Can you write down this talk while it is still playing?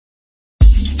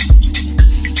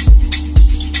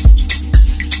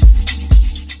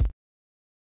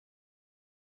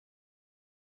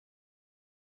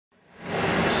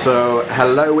So,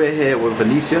 hello, we're here with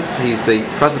Vinicius. He's the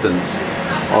president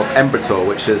of Embratur,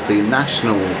 which is the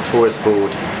national tourist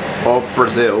board of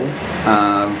Brazil,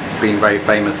 being very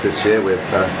famous this year with,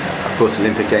 of course,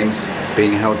 Olympic Games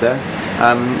being held there.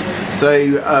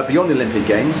 Beyond the Olympic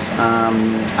Games,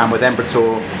 and with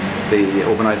Embratur, the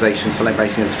organisation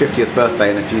celebrating its 50th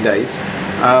birthday in a few days,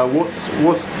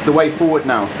 what's the way forward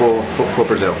now for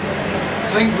Brazil?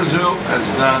 I think Brazil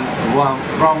has done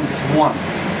round one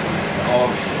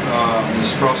of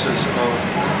this process of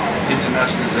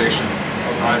internationalization.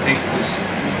 I think this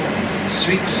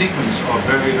sequence of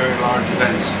very, very large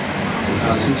events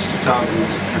since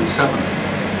 2007,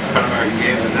 Pan American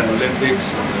Games and then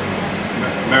Olympics,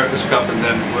 America's Cup and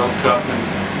then World Cup, and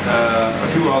a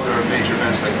few other major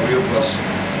events like Rio plus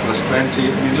 20.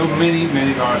 I mean, there were many,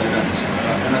 many large events.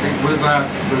 And I think with that,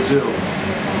 Brazil,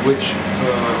 which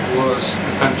was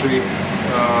a country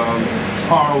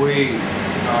far away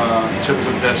in terms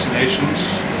of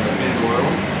destinations in the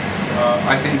world,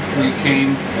 I think we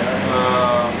came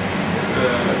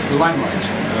to the limelight.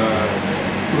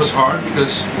 It was hard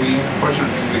because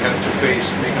unfortunately, we had to face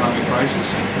an economic crisis,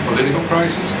 political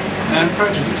crisis, and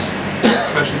prejudice,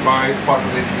 especially by part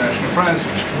of the international press.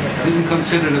 Didn't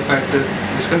consider the fact that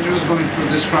this country was going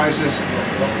through this crisis.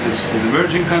 It's an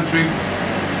emerging country,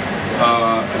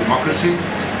 a democracy,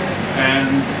 and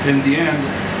in the end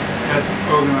had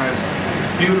organized a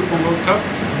beautiful World Cup,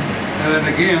 and then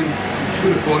again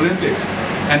beautiful Olympics,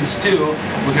 and still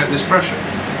we had this pressure.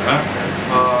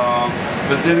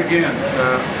 But then again,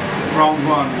 round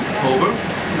one over.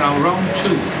 Now round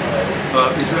two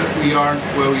is that we are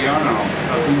where we are now.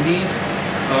 We need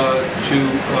to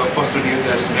foster new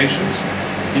destinations,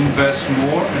 invest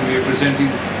more, and we are presenting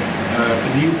a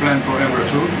new plan for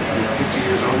Embratur. We're 50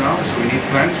 years old now, so we need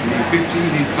plans. We need 50.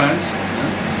 We need plans.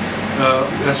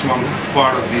 That's one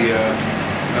part of the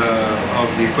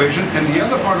equation, and the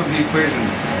other part of the equation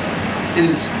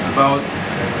is about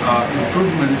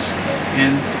improvements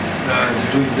in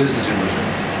doing business in Brazil.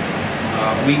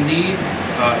 We need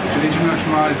to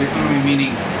internationalize the economy,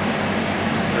 meaning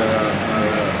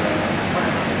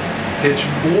pitch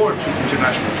forward to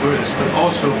international tourists, but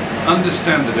also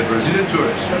understand that the Brazilian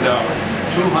tourists, there are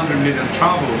 200 million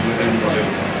travelers within Brazil,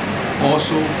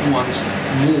 also want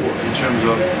more in terms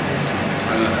of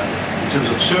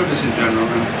service in general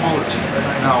and quality.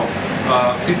 Now,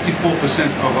 54%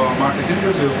 of our market in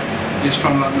Brazil is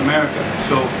from Latin America,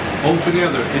 so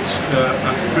altogether it's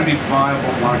a pretty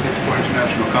viable market for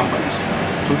international companies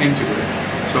to integrate.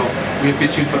 So we're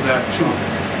pitching for that too,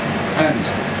 and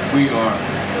we are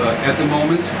at the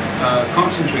moment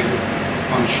concentrated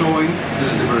on showing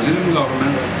the Brazilian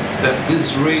government that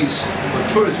this race for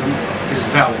tourism is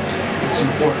valid. It's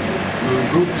important. We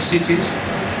improve the cities.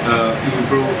 You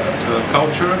improve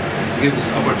culture, gives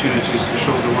opportunities to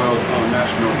show the world our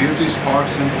national beauties,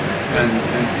 parks, and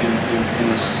in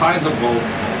a sizable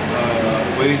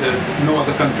way that no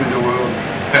other country in the world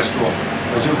has to offer.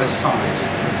 Brazil has size,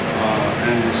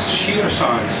 and this sheer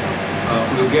size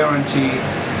will guarantee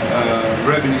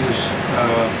revenues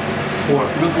for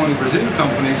not only Brazilian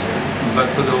companies, but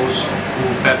for those who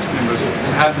bet in Brazil.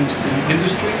 It happened in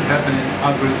industry, it happened in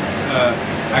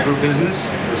agribusiness.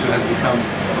 Brazil has become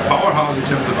a powerhouse in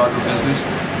terms of agribusiness.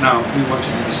 Now we want to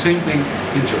do the same thing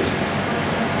in tourism.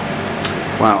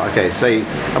 Wow. Okay. So,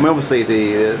 I mean, obviously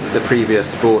the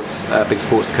previous big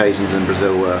sports occasions in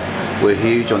Brazil were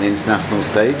huge on the international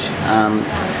stage.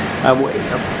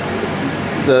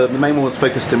 The main one was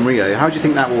focused in Rio. How do you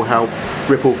think that will help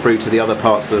ripple through to the other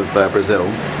parts of Brazil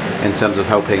in terms of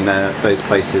helping those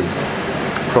places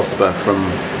prosper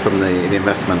from the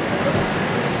investment?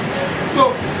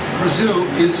 Well, Brazil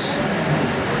is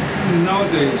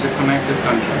nowadays a connected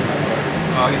country.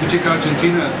 If you take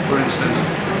Argentina, for instance,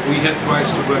 we had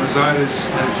flights to Buenos Aires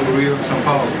and to Rio and São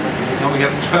Paulo. Now we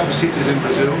have 12 cities in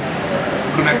Brazil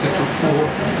connected to 4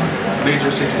 major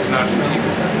cities in Argentina.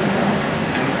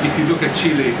 And if you look at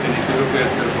Chile and if you look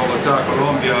at Bogotá,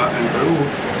 Colombia and Peru,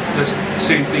 that's the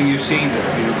same thing you've seen there.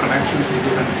 Connections with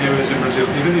different areas in Brazil.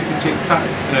 Even if you take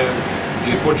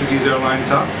the Portuguese airline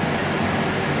TAP,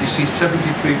 you see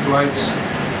 73 flights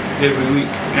every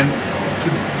week, and to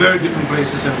very different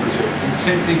places in Brazil. And the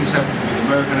same thing is happening with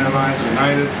American Airlines,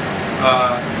 United.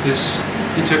 This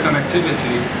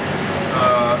interconnectivity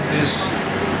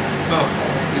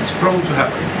it's prone to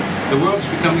happen. The world is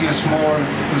becoming a smaller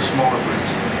and smaller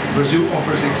place. Brazil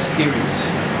offers experience.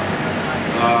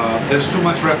 There's too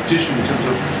much repetition in terms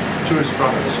of tourist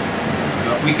products.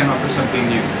 We can offer something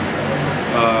new.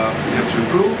 We have to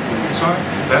improve,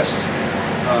 invest,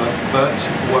 but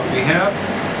what we have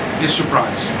is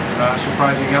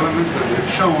surprising elements that we've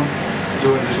shown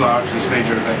during these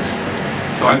major events.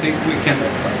 So I think we can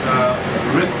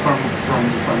rip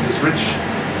from this rich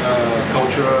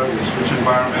culture, this rich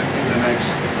environment in the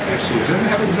next years. And we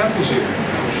have examples here.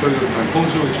 I will show you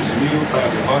Embratur, which is a new Praia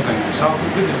de Rosa in the south,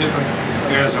 completely different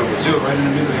areas of Brazil. Right in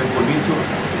the middle, we have Bonito.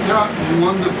 There are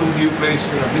wonderful new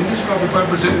places that have been discovered by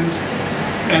Brazilians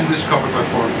and discovered by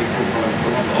foreign people from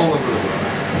all over the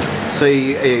world. So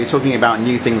you're talking about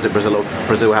new things that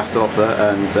Brazil has to offer,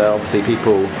 and obviously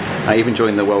people, even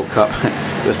during the World Cup,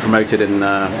 it was promoted in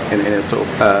a sort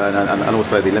of, and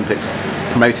also the Olympics,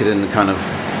 promoted in kind of,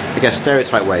 I guess,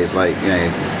 stereotype ways, like, you know,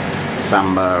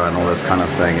 samba and all this kind of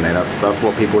thing. You know, that's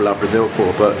what people love Brazil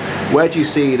for. But where do you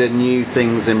see the new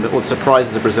things or the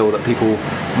surprises of Brazil that people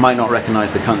might not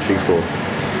recognise the country for?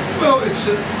 Well,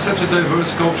 it's such a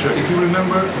diverse culture. If you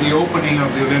remember the opening of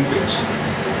the Olympics,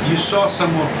 you saw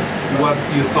some of what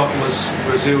you thought was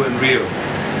Brazil and Rio,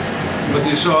 but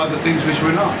you saw other things which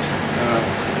were not.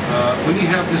 When you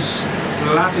have this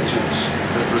latitudes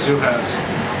that Brazil has,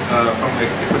 from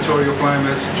equatorial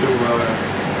climates to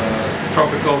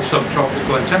tropical,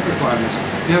 subtropical and temperate climates,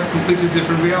 you have completely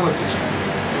different realities.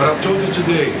 What I've told you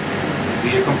today,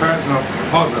 the comparison of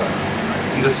Rosa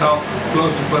in the south,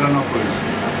 close to Florianopolis,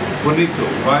 Bonito,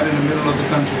 right in the middle of the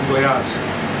country, Goiás,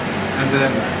 and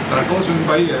then Trancoso in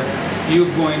Bahia,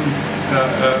 you're going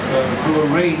through a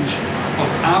range of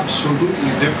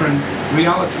absolutely different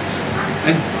realities.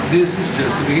 And this is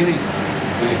just the beginning.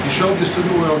 If you show this to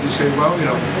the world, you say, well, you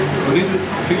know, Bonito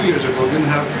a few years ago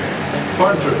didn't have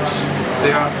foreign tourists.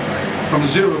 They are from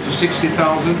 0 to 60,000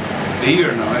 a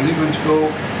year now, and they're going to go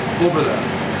over that.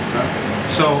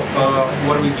 So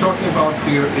what we're talking about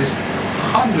here is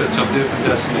hundreds of different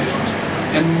destinations.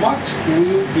 And what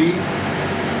will be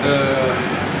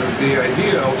the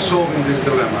idea of solving this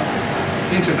dilemma?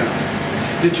 Internet,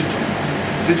 digital.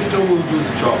 Digital will do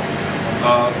the job.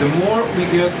 The more we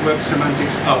get web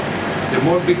semantics up, the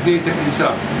more big data is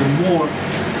up, the more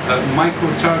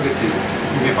micro-targeting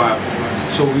will be viable.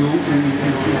 So you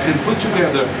can put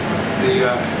together the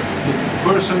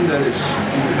person that is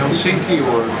in Helsinki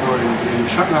or in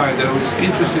Shanghai that is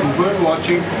interested in bird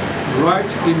watching right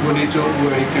in Bonito,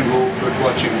 where he can go bird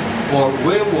watching, or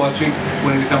whale watching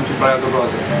when we come to Praia de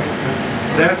Rosa.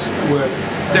 That's where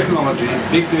technology,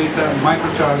 big data,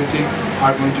 micro-targeting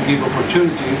are going to give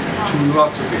opportunity to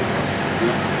lots of people.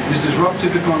 This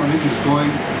disruptive economy is going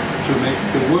to make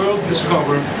the world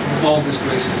discover all these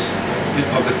places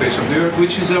of the face of the earth,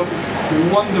 which is a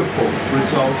wonderful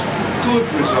result, good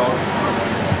result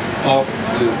of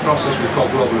the process we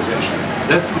call globalization.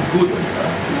 That's the good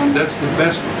one. That's the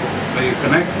best one. Where you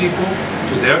connect people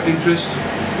to their interest,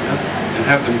 and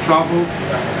have them travel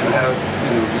and have,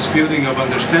 you know, this building of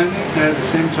understanding, and at the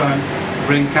same time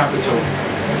bring capital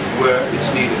where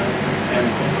it's needed and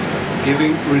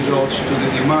giving results to the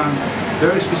demand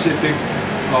very specific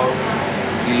of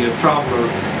the traveler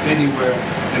anywhere.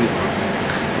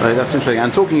 That's interesting.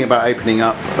 And talking about opening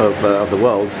up of the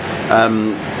world,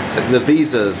 the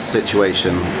visas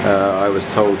situation, I was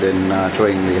told during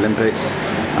the Olympics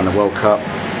and the World Cup,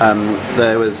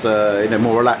 there was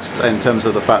more relaxed in terms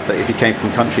of the fact that if you came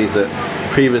from countries that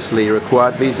previously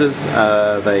required visas,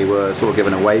 they were sort of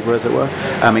given a waiver, as it were.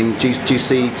 I mean, do you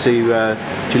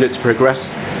look to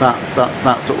progress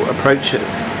that sort of approach?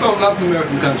 Well, Latin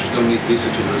American countries don't need visa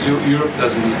to Brazil. Europe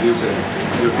doesn't need visa.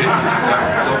 European countries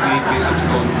don't need visa to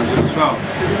go to Brazil as well.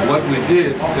 What we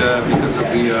did because of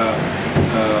the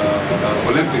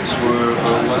Olympics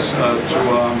was to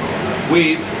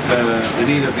waive the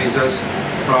need of visas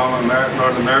from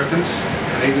North Americans,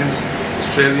 Canadians,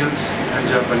 Australians, and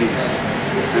Japanese,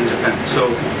 and Japan. So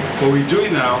what we're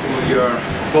doing now, we are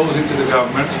proposing to the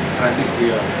government, and I think we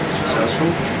are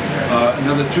successful,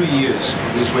 another 2 years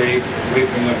of this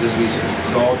waiving of these visas.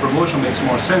 So our promotion makes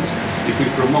more sense if we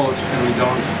promote and we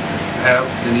don't have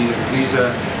the need of a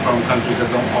visa from countries that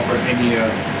don't offer any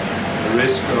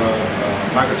risk,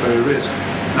 migratory risk.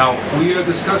 Now, we are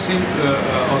discussing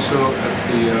also at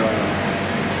the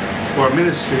Foreign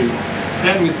Ministry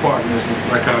and with partners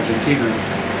like Argentina,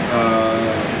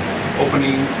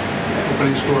 opening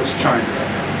towards China.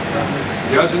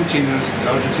 The Argentinians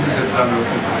have done a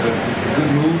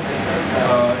good move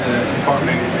in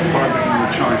partnering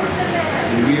with China.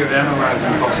 And we are analyzing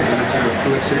the possibility of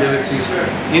flexibilities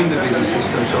in the visa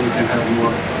system so we can have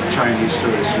more Chinese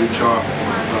tourists, which are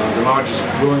the largest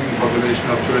growing population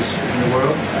of tourists in the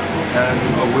world, and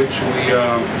of which we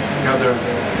gather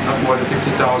not more than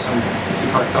 55,000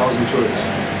 tourists,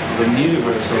 of a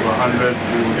universe of 110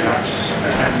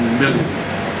 million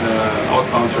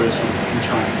outbound tourists in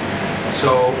China.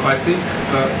 So I think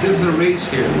there's a race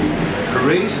here, a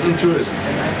race in tourism.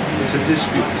 It's a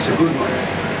dispute, it's a good one,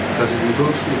 because it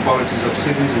improves the qualities of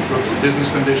cities, improves the business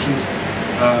conditions,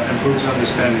 improves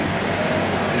understanding.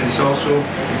 And it also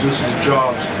produces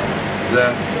jobs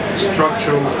that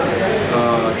structural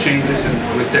changes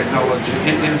with technology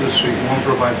in industry won't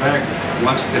provide back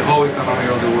once the whole economy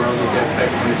of the world will get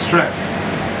back on its track.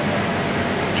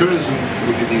 Tourism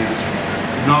would be the answer,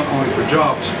 not only for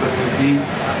jobs, but would be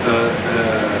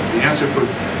the answer for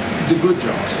the good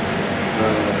jobs,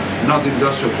 not the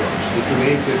industrial jobs, the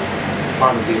creative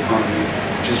part of the economy,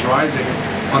 which is rising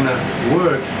on a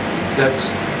word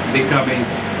that's becoming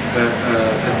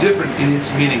different in its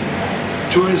meaning.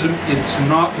 Tourism, it's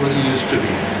not what it used to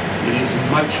be. It is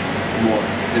much more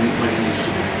than what it used to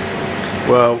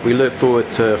be. Well, we look forward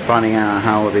to finding out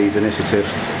how these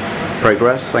initiatives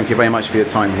progress. Thank you very much for your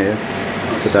time here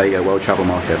today at World Travel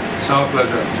Market. It's our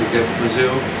pleasure to get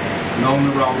Brazil known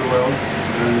around the world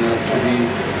and to be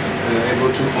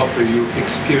able to offer you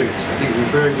experience. I think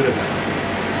we're very good at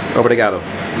that. Obrigado.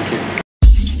 Thank you.